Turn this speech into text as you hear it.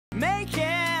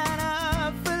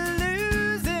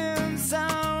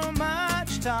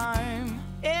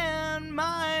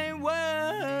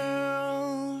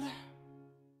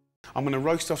I'm going to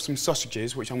roast off some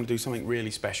sausages, which I'm going to do something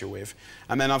really special with.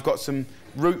 And then I've got some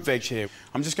root veg here.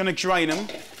 I'm just going to drain them.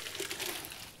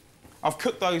 I've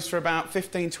cooked those for about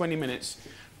 15-20 minutes.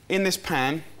 In this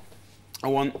pan, I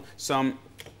want some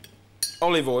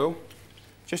olive oil,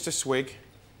 just a swig.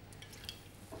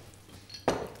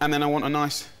 And then I want a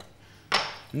nice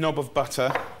knob of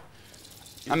butter.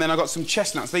 And then I've got some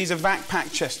chestnuts. These are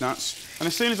vac-packed chestnuts. And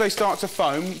as soon as they start to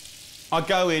foam, I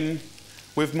go in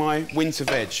with my winter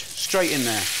veg, straight in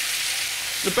there.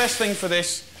 The best thing for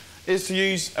this is to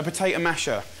use a potato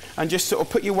masher and just sort of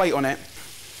put your weight on it,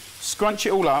 scrunch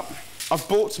it all up. I've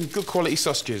bought some good quality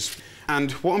sausages.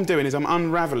 And what I'm doing is I'm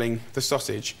unravelling the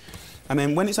sausage. And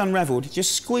then when it's unravelled,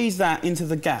 just squeeze that into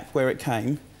the gap where it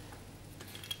came.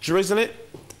 Drizzle it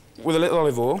with a little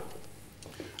olive oil.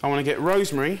 I want to get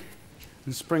rosemary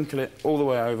and sprinkle it all the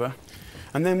way over.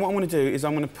 And then what I'm going to do is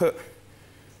I'm going to put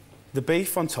the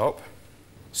beef on top,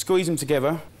 squeeze them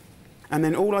together, and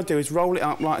then all I do is roll it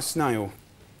up like a snail.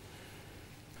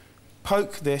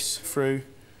 Poke this through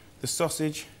the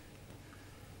sausage,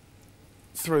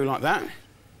 through like that.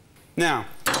 Now,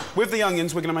 with the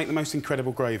onions, we're going to make the most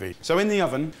incredible gravy. So in the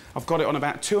oven, I've got it on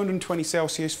about 220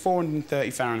 Celsius,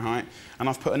 430 Fahrenheit, and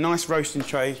I've put a nice roasting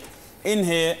tray in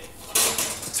here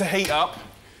to heat up.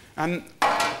 And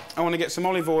I want to get some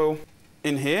olive oil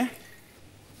in here.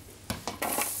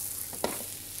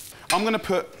 I'm going to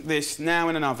put this now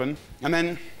in an oven, and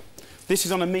then this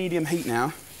is on a medium heat now.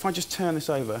 If I just turn this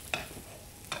over.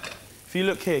 If you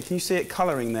look here, can you see it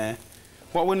colouring there?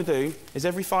 What I want to do is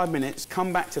every 5 minutes,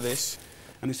 come back to this,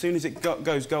 and as soon as it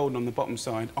goes golden on the bottom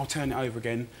side, I'll turn it over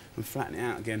again and flatten it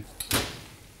out again.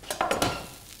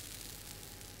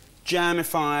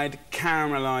 Jamified,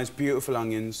 caramelised, beautiful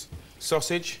onions,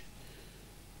 sausage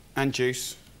and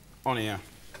juice on here.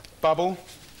 Bubble.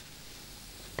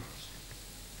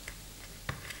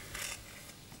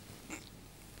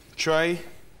 Tray,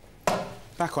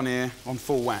 back on here on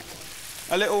full whack.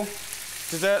 A little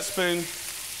dessert spoon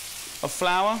of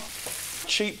flour,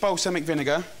 cheap balsamic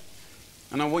vinegar,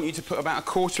 and I want you to put about a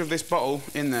quarter of this bottle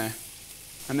in there,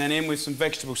 and then in with some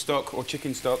vegetable stock or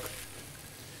chicken stock.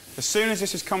 As soon as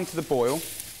this has come to the boil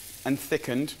and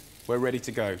thickened, we're ready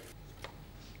to go.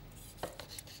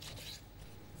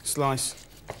 Slice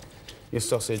your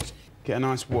sausage, get a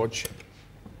nice wadge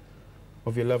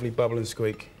of your lovely Bubble and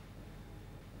Squeak.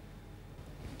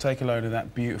 Take a load of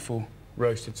that beautiful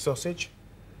roasted sausage.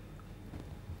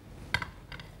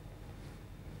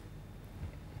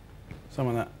 Some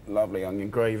of that lovely onion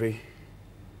gravy.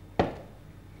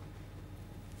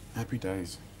 Happy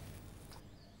days.